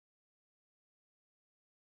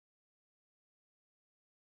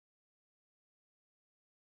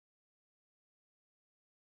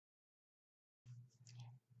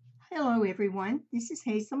Hello everyone, this is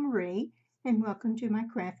Hazel Marie and welcome to my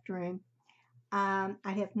craft room. I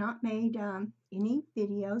have not made any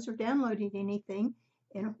videos or downloaded anything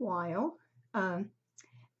in a while. Um,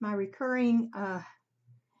 my recurring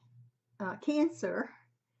cancer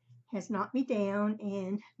has knocked me down,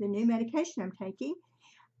 and the new medication I'm taking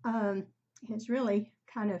um, has really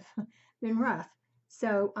kind of been rough.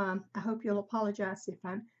 So I hope you'll apologize if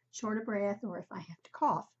I'm short of breath or if I have to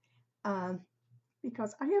cough, um,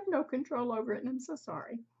 because I have no control over it and I'm so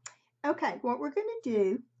sorry. Okay, what we're going to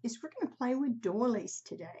do is we're going to play with doilies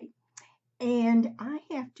today. And I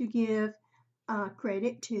have to give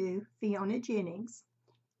credit to Fiona Jennings.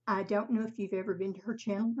 I don't know if you've ever been to her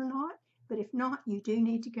channel or not, but if not, you do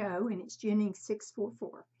need to go, and it's Jennings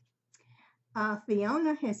 644.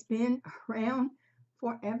 Fiona has been around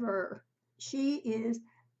forever. She is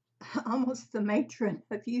almost the matron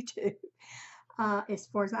of YouTube, as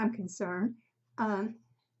far as I'm concerned. Um,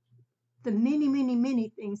 the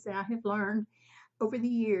many things that I have learned over the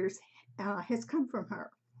years has come from her,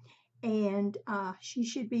 and she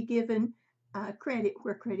should be given credit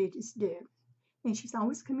where credit is due. And she's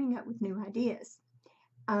always coming up with new ideas.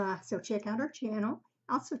 So check out her channel.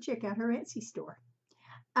 Also check out her Etsy store.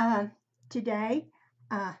 Uh, Today,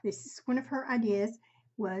 this is one of her ideas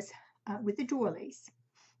was with the doilies.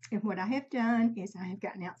 And what I have done is I have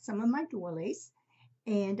gotten out some of my doilies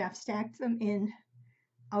and I've stacked them in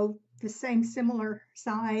the same similar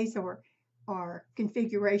size or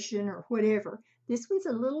configuration or whatever. This one's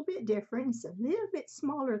a little bit different. It's a little bit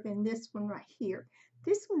smaller than this one right here.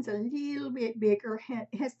 This one's a little bit bigger,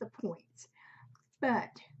 has the points. But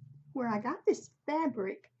where I got this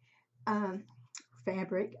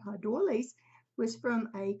doilies was from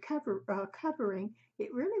a covering.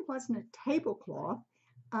 It really wasn't a tablecloth,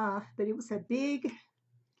 but it was a big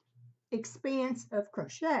expanse of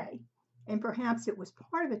crochet. And perhaps it was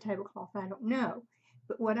part of a tablecloth, I don't know.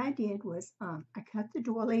 But what I did was I cut the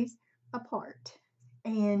doilies apart,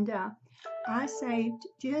 and I saved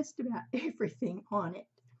just about everything on it.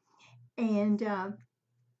 And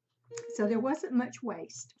so there wasn't much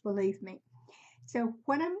waste, believe me. So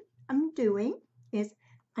what I'm doing is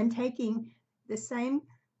I'm taking the same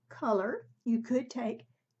color. You could take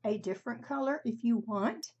a different color if you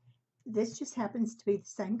want. This just happens to be the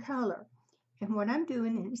same color. And what I'm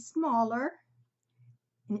doing is smaller,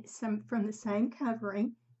 and it's from the same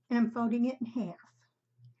covering, and I'm folding it in half.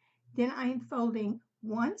 Then I am folding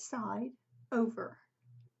one side over.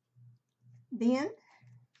 Then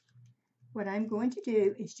what I'm going to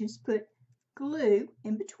do is just put glue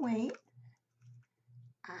in between,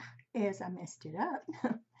 as I messed it up,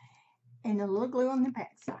 and a little glue on the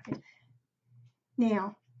back side.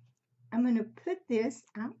 Now, I'm going to put this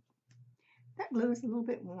out. That glue is a little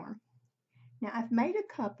bit warm. Now, I've made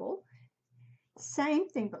a couple. Same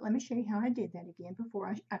thing, but let me show you how I did that again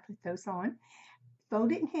before I put those on.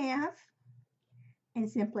 Fold it in half and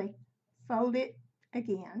simply fold it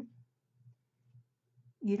again.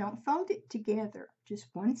 You don't fold it together, just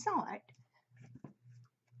one side.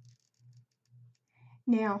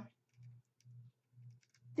 Now,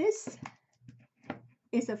 this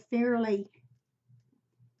is a fairly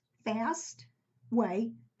fast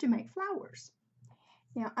way to make flowers.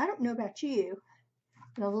 Now, I don't know about you,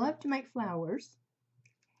 but I love to make flowers,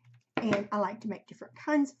 and I like to make different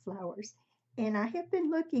kinds of flowers. And I have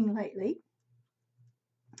been looking lately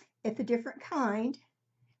at the different kind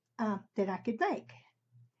that I could make.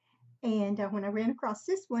 And when I ran across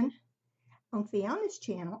this one on Fiona's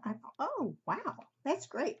channel, I thought, oh, wow, that's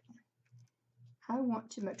great. I want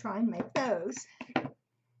to try and make those,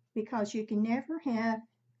 because you can never have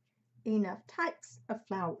enough types of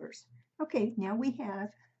flowers. Okay, now we have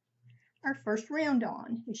our first round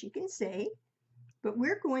on, as you can see, but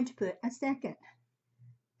we're going to put a second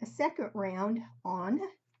round on,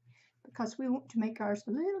 because we want to make ours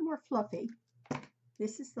a little more fluffy.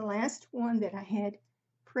 This is the last one that I had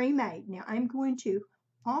pre-made. Now I'm going to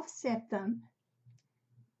offset them.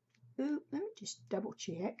 Ooh, let me just double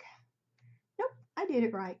check. Nope, I did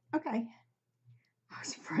it right. Okay.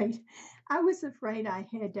 I was afraid I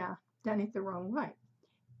had done it the wrong way.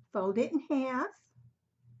 Fold it in half,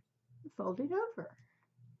 fold it over.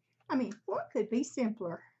 I mean, what could be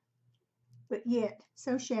simpler, but yet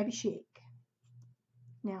so shabby chic.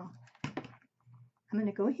 Now, I'm going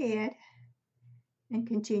to go ahead and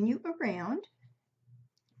continue around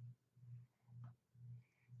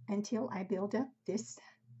until I build up this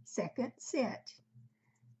second set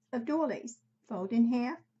of doilies. Fold in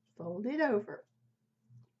half, fold it over.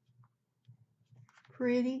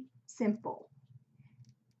 Pretty simple.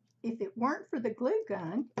 If it weren't for the glue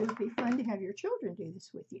gun, it would be fun to have your children do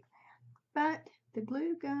this with you. But the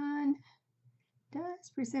glue gun does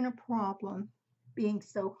present a problem being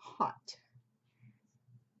so hot.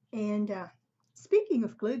 And speaking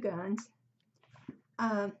of glue guns,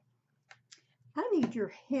 I need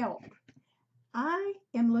your help. I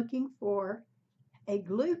am looking for a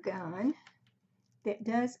glue gun that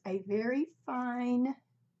does a very fine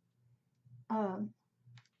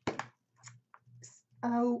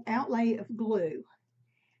outlay of glue.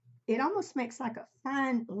 It almost makes like a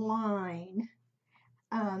fine line.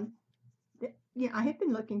 Yeah, I have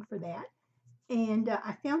been looking for that, and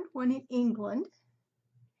I found one in England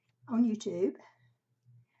on YouTube,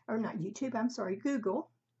 or not YouTube, I'm sorry, Google.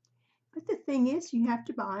 But the thing is, you have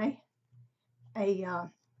to buy a,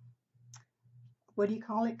 what do you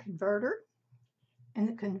call it, converter, and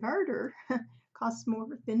the converter costs more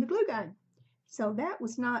than the glue gun. So that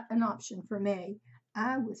was not an option for me.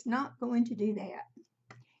 I was not going to do that.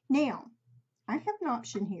 Now, I have an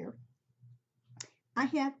option here. I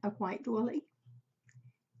have a white doily,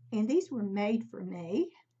 and these were made for me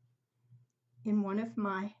in one of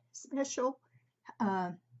my special,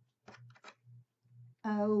 I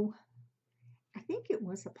think it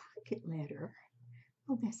was a pocket letter.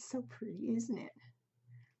 Oh, that's so pretty, isn't it?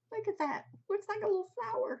 Look at that. Looks like a little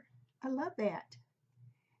flower. I love that.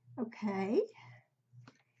 Okay.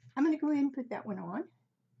 I'm going to go ahead and put that one on.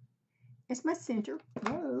 It's my center.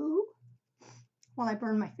 Whoa. While I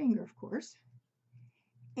burn my finger, of course.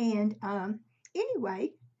 And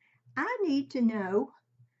anyway, I need to know,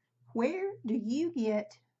 where do you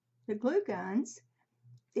get the glue guns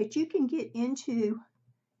that you can get into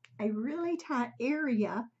a really tight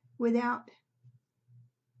area without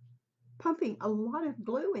pumping a lot of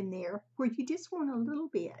glue in there, where you just want a little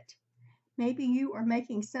bit. Maybe you are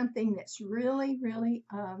making something that's really, really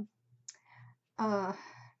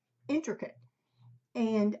intricate,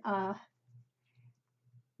 and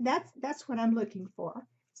that's what I'm looking for.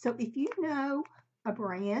 So if you know a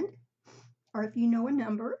brand, or if you know a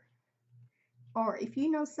number, or if you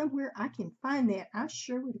know somewhere I can find that, I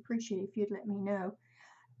sure would appreciate it if you'd let me know.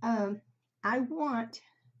 I want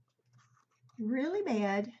really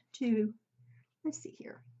bad to, let's see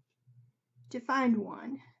here, to find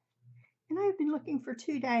one. And I've been looking for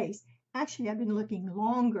 2 days. Actually, I've been looking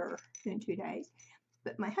longer than 2 days.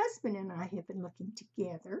 But my husband and I have been looking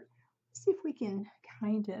together. Let's see if we can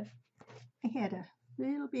kind of, I had a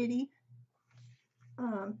little bitty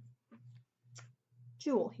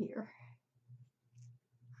jewel here.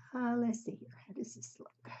 Let's see here. How does this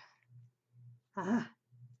look?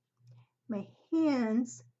 My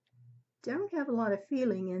hands don't have a lot of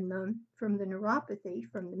feeling in them from the neuropathy,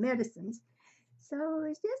 from the medicines. So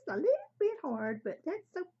it's just a little bit hard, but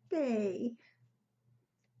that's okay.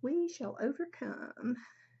 We shall overcome.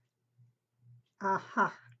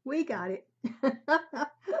 Aha, we got it.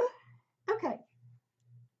 Okay.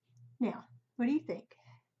 Now, what do you think?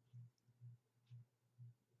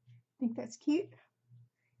 Think that's cute?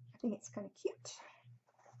 I think it's kind of cute.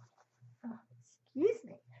 Excuse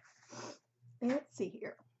me. Let's see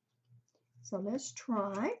here. So let's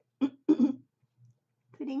try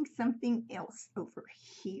putting something else over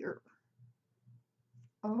here.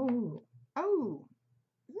 Oh, ooh.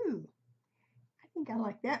 I think I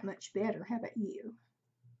like that much better. How about you?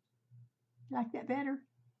 You like that better?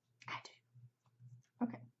 I do.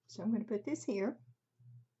 Okay, so I'm going to put this here.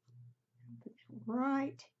 Put it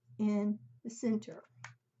right in the center.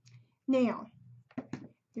 Now,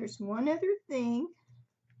 there's one other thing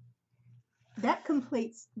that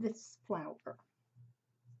completes this flower.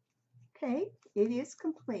 Okay, it is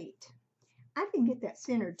complete. I didn't get that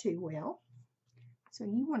centered too well, so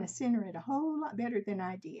you want to center it a whole lot better than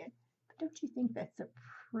I did. But don't you think that's a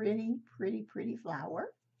pretty, pretty, pretty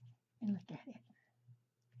flower? And look at it.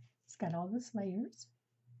 It's got all those layers.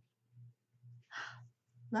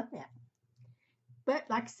 Love that. But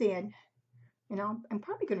like I said, you know, I'm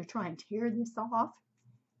probably going to try and tear this off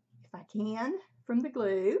if I can from the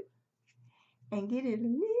glue and get it a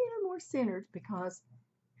little more centered, because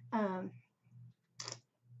I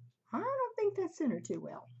don't think that's centered too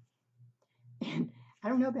well. And I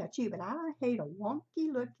don't know about you, but I hate a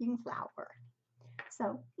wonky looking flower.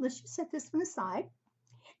 So let's just set this one aside.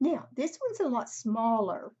 Now, this one's a lot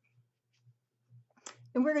smaller,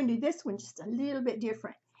 and we're going to do this one just a little bit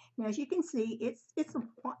different. Now, as you can see, it's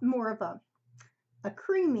more of a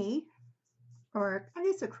creamy, or I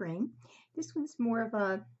guess a cream. This one's more of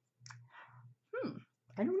a,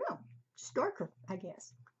 I don't know, just darker, I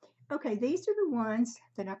guess. Okay, these are the ones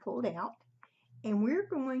that I pulled out, and we're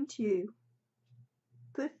going to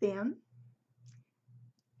put them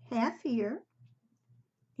half here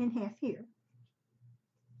and half here.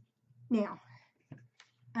 Now,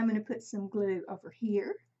 I'm going to put some glue over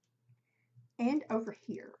here and over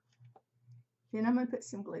here. Then I'm going to put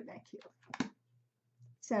some glue back here.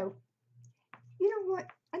 So, you know what?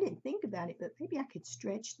 I didn't think about it, but maybe I could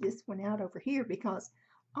stretch this one out over here because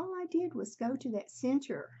all I did was go to that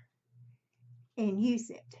center and use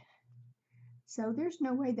it. So there's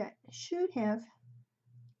no way that should have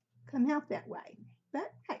come out that way. But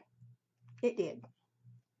hey, it did.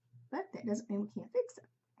 But that doesn't mean we can't fix it.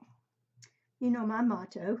 You know my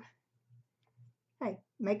motto. Hey,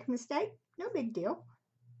 make a mistake, no big deal.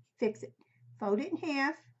 Fix it. Fold it in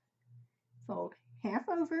half. Fold half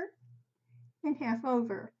over and half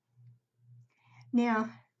over. Now,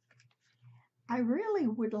 I really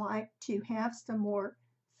would like to have some more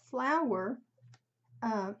flower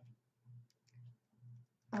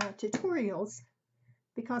tutorials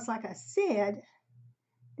because, like I said,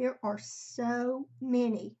 there are so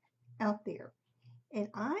many out there. And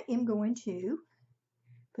I am going to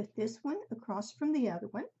put this one across from the other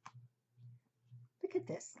one. Look at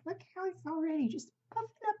this. Look how it's already just puffing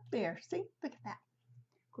up there. See? Look at that.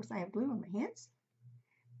 Of course, I have glue on my hands.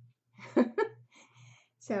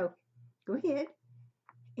 So, go ahead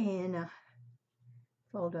and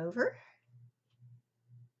fold over.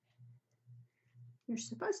 You're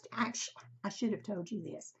supposed to actually, I should have told you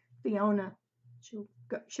this. Fiona,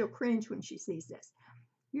 she'll cringe when she sees this.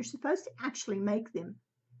 You're supposed to actually make them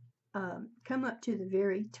come up to the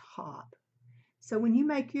very top. So when you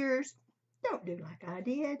make yours, don't do like I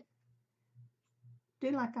did.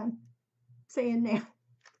 Do like I'm saying now.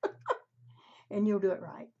 And you'll do it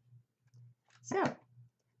right. So,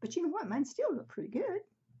 but you know what? Mine still look pretty good.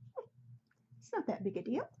 It's not that big a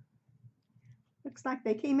deal. Looks like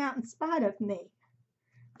they came out in spite of me.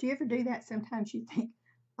 Do you ever do that? Sometimes you think,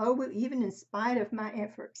 oh, well, even in spite of my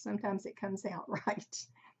efforts, sometimes it comes out right.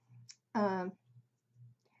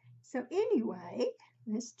 So anyway,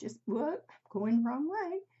 let's just, whoop, going the wrong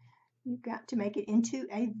way. You've got to make it into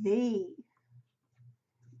a V.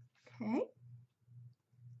 Okay.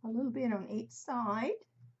 A little bit on each side.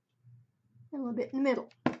 And a little bit in the middle.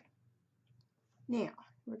 Now,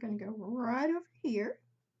 we're going to go right over here.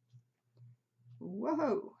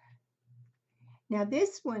 Whoa. Now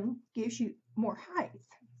this one gives you more height.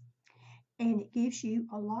 And it gives you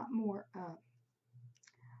a lot more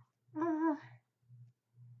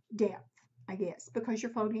depth, I guess, because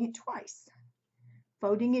you're folding it twice.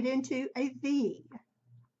 Folding it into a V.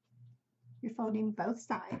 You're folding both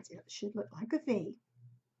sides. It should look like a V.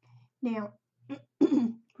 Now,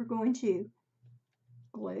 we're going to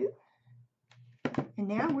glue. And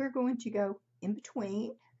now we're going to go in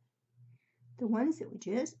between the ones that we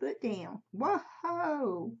just put down.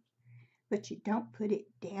 Whoa! But you don't put it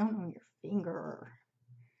down on your finger.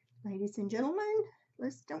 Ladies and gentlemen,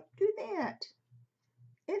 let's don't do that.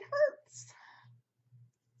 It hurts.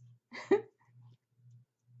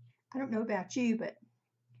 I don't know about you, but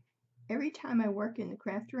every time I work in the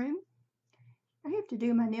craft room, I have to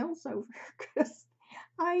do my nails over because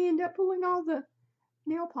I end up pulling all the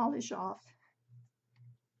nail polish off.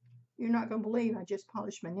 You're not going to believe I just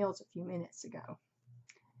polished my nails a few minutes ago.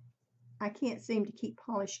 I can't seem to keep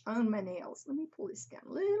polish on my nails. Let me pull this down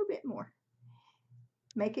a little bit more.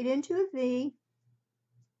 Make it into a V.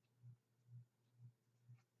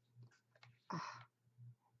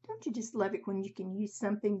 Don't you just love it when you can use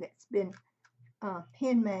something that's been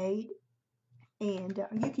handmade and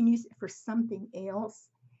you can use it for something else,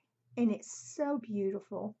 and it's so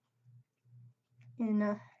beautiful. And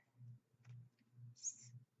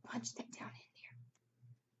punch that down in there.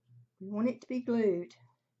 We want it to be glued.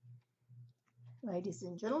 Ladies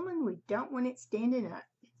and gentlemen, we don't want it standing up.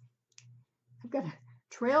 I've got a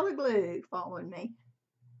trail of glue following me.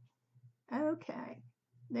 Okay,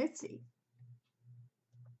 let's see.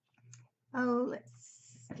 Oh,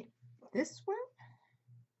 let's get this one.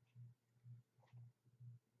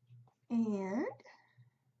 And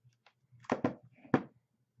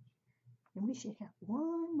we should have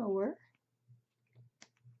one more.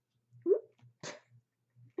 Whoop.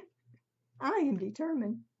 I am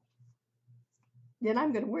determined that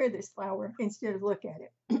I'm going to wear this flower instead of look at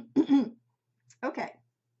it. Okay.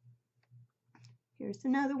 Here's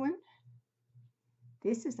another one.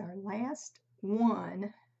 This is our last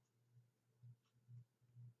one.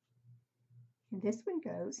 And this one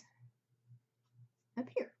goes up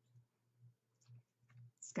here.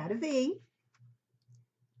 It's got a V.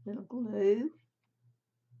 Little glue.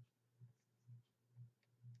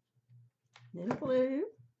 Little glue.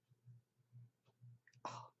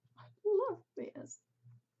 Oh, I love this.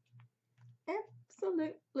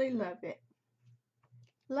 Absolutely love it.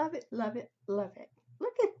 Love it, love it, love it.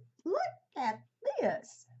 Look at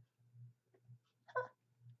this. Huh.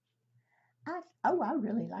 Oh, I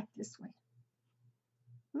really like this one.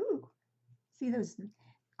 Ooh, see those,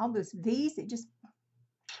 all those V's? It just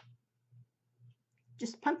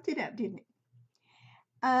pumped it up, didn't it?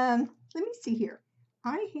 Let me see here.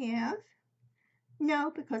 I have,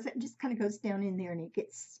 no, because it just kind of goes down in there and it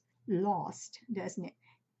gets lost, doesn't it?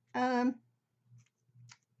 I'm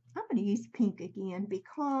going to use pink again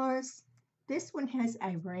because this one has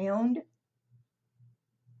a round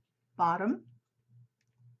bottom,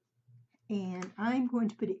 and I'm going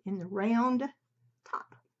to put it in the round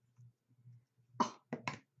top.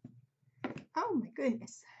 Oh my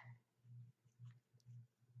goodness.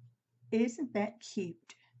 Isn't that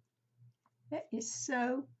cute? That is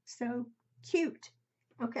so, so cute.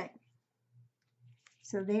 Okay,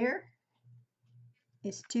 so there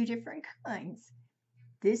is two different kinds.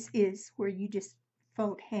 This is where you just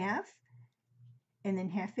fold half and then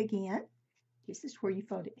half again. This is where you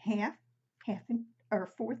fold it half, half, and, or a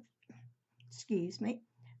fourth, excuse me,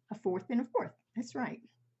 a fourth and a fourth. That's right.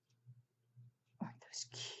 Aren't those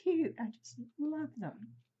cute? I just love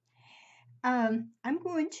them. I'm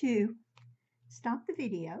going to stop the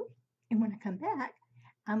video, and when I come back,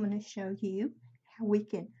 I'm going to show you how we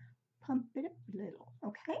can pump it up a little,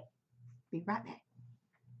 okay? Be right back.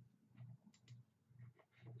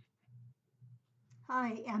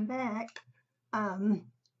 Hi, I'm back.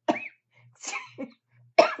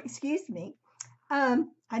 Excuse me. I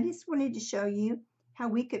just wanted to show you how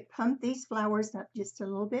we could pump these flowers up just a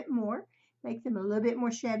little bit more, make them a little bit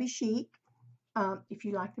more shabby chic. If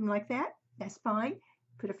you like them like that, that's fine.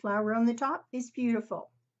 Put a flower on the top, it's beautiful.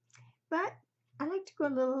 But I like to go a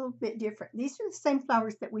little bit different. These are the same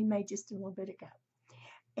flowers that we made just a little bit ago.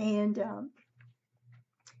 And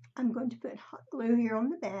I'm going to put hot glue here on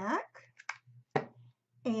the back.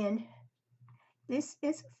 And this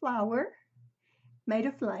is a flower made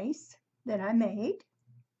of lace that I made.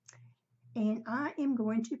 And I am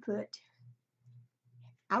going to put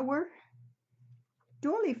our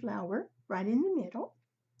doily flower right in the middle.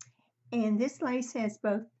 And this lace has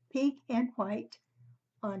both pink and white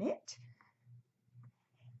on it.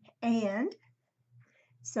 And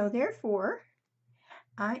so therefore,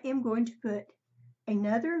 I am going to put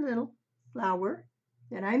another little flower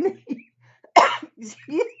that I made.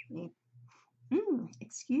 Excuse me.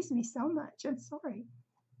 Excuse me so much. I'm sorry.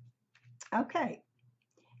 Okay.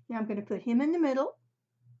 Now I'm going to put him in the middle.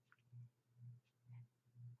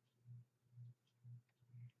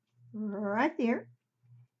 Right there.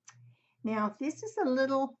 Now this is a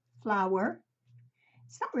little flower.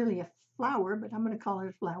 It's not really a flower, but I'm going to call it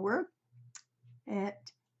a flower that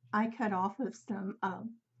I cut off of some,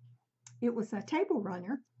 it was a table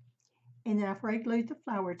runner, and then I've already glued the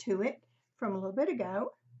flower to it from a little bit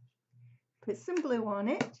ago. Put some glue on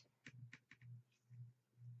it.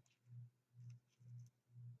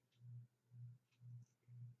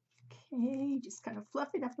 Okay, just kind of fluff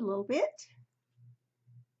it up a little bit.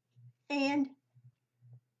 And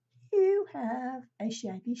you have a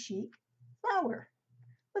shabby chic flower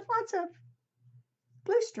with lots of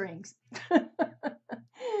glue strings.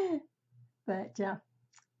 But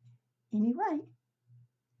anyway,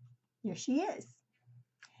 there she is.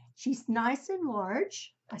 She's nice and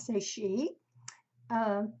large. I say she.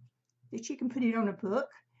 That you can put it on a book.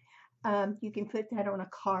 You can put that on a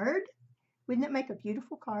card. Wouldn't that make a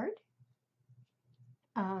beautiful card?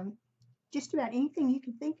 Just about anything you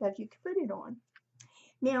can think of, you can put it on.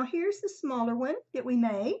 Now here's the smaller one that we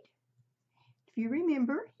made. If you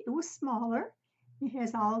remember, it was smaller. It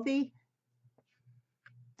has all the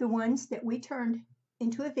ones that we turned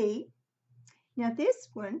into a V. Now this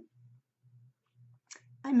one,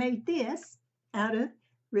 I made this out of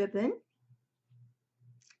ribbon,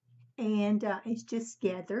 and it's just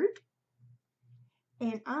gathered.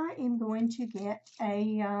 And I am going to get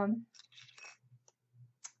a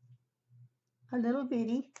little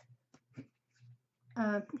bitty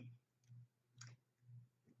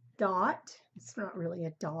dot. It's not really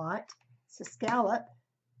a dot, it's a scallop,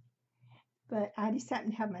 but I just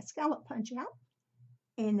happen to have my scallop punch out,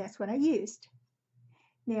 and that's what I used.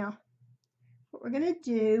 Now what we're going to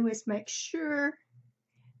do is make sure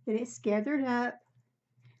that it's gathered up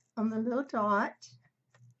on the little dot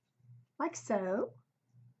like so,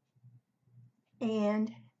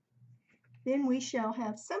 and then we shall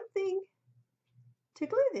have something to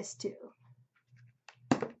glue this to.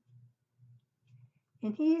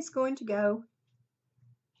 And he is going to go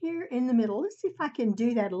here in the middle. Let's see if I can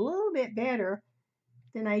do that a little bit better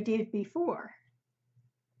than I did before.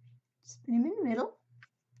 Just put him in the middle.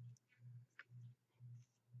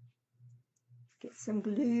 Get some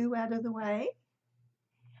glue out of the way.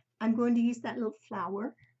 I'm going to use that little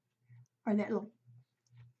flower, or that little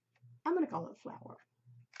I'm going to call it a flower.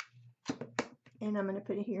 And I'm going to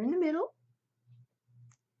put it here in the middle,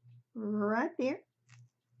 right there.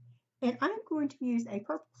 And I'm going to use a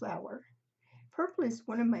purple flower. Purple is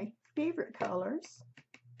one of my favorite colors,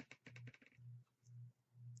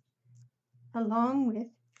 along with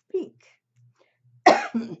pink.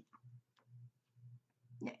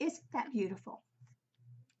 Now, isn't that beautiful?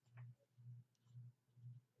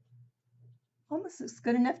 Almost looks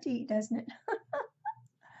good enough to eat, doesn't it?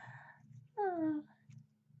 Oh.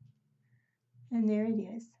 And there it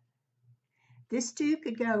is. This too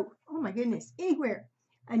could go, oh my goodness, anywhere.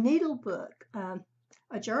 A needle book,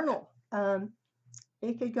 a journal.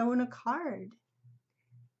 It could go in a card.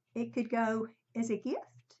 It could go as a gift.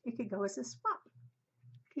 It could go as a swap.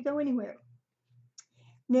 It could go anywhere.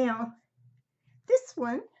 Now, this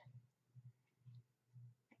one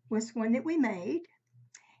was one that we made.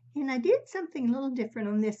 And I did something a little different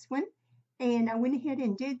on this one. And I went ahead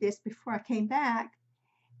and did this before I came back.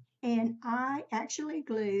 And I actually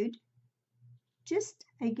glued just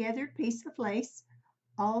a gathered piece of lace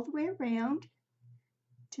all the way around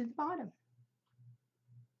to the bottom.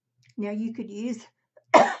 Now you could use,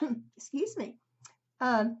 excuse me,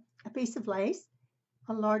 a piece of lace,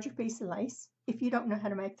 a larger piece of lace, if you don't know how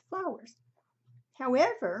to make the flowers.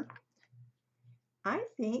 However, I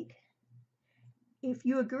think if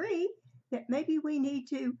you agree that maybe we need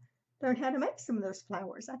to learn how to make some of those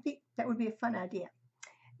flowers, I think that would be a fun idea.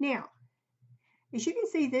 Now, as you can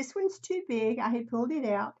see, this one's too big. I had pulled it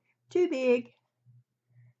out. Too big.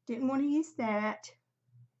 Didn't want to use that.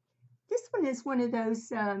 This one is one of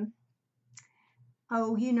those,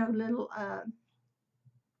 little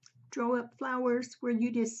draw up flowers where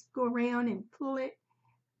you just go around and pull it.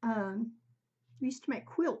 We used to make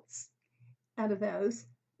quilts out of those.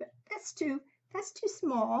 But that's too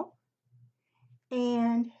small.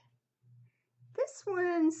 And this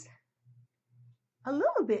one's a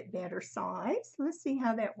little bit better size. Let's see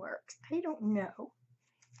how that works. I don't know.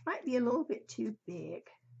 Might be a little bit too big.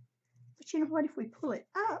 But you know what? If we pull it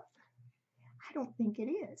up, I don't think it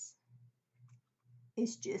is.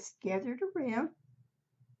 It's just gathered around.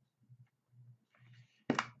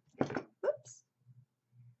 Oops.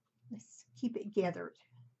 Let's keep it gathered.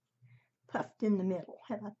 Puffed in the middle.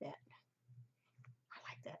 How about that? I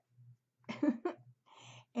like that.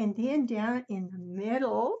 And then down in the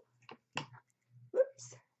middle,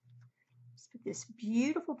 oops, let's put this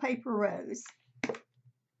beautiful paper rose.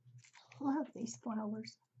 Love these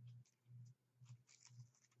flowers.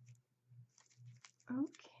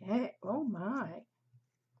 Okay, oh my.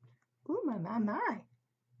 Oh my.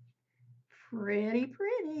 Pretty,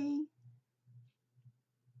 pretty.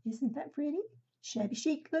 Isn't that pretty? Shabby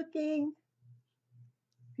chic looking.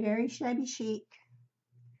 Very shabby chic.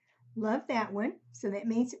 Love that one. So that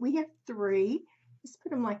means that we have 3. Let's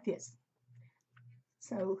put them like this.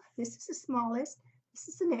 So this is the smallest. This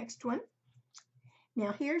is the next one.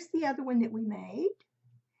 Now here's the other one that we made.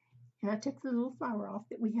 And I took the little flower off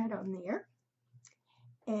that we had on there.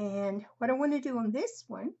 And what I want to do on this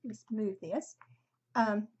one, let's move this,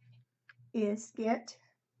 is get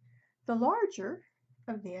the larger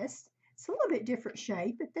of this. It's a little bit different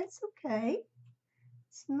shape, but that's okay.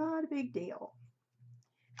 It's not a big deal.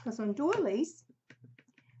 Because on doilies,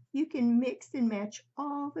 you can mix and match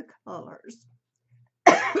all the colors.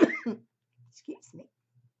 Excuse me.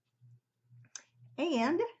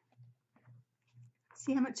 And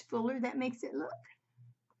see how much fuller that makes it look?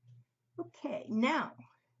 Okay, now,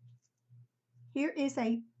 here is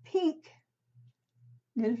a pink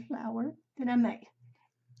little flower that I made.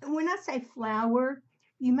 And when I say flower,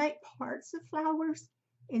 you make parts of flowers,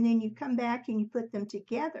 and then you come back and you put them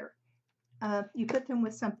together. You put them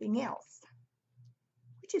with something else,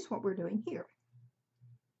 which is what we're doing here.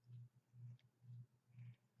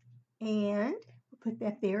 And we'll put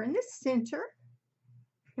that there in the center.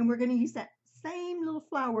 And we're going to use that same little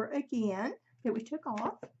flower again that we took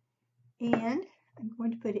off. And I'm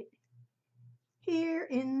going to put it here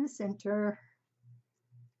in the center.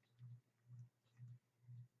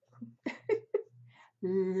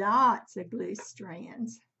 Lots of glue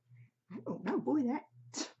strands. I don't know, boy, that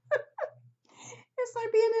it's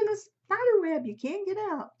like being in a spider web. You can't get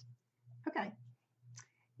out. Okay.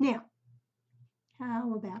 Now,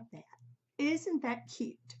 how about that? Isn't that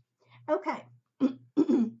cute? Okay.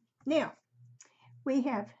 Now, we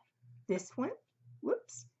have this one.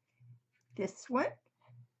 Whoops. This one.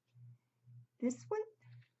 This one.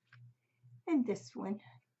 And this one.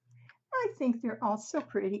 I think they're all so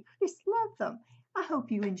pretty. I just love them. I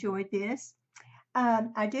hope you enjoyed this.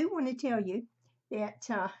 I do want to tell you that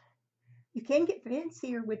you can get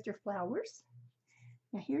fancier with your flowers.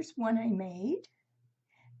 Now here's one I made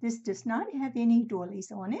This does not have any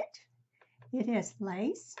doilies on it. It has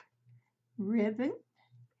lace, ribbon,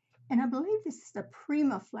 and I believe this is a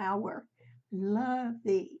prima flower. Love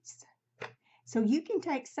these. So you can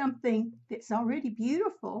take something that's already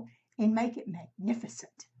beautiful and make it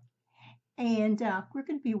magnificent. And we're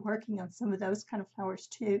going to be working on some of those kind of flowers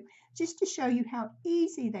too, just to show you how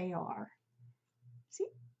easy they are. See,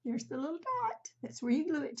 there's the little dot. That's where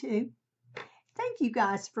you glue it to. Thank you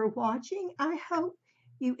guys for watching. I hope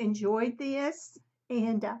you enjoyed this.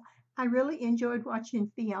 And I really enjoyed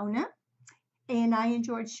watching Fiona. And I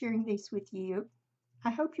enjoyed sharing these with you.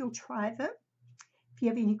 I hope you'll try them. If you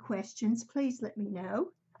have any questions, please let me know.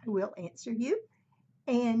 I will answer you.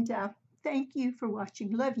 And thank you for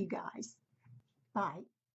watching. Love you guys. Bye.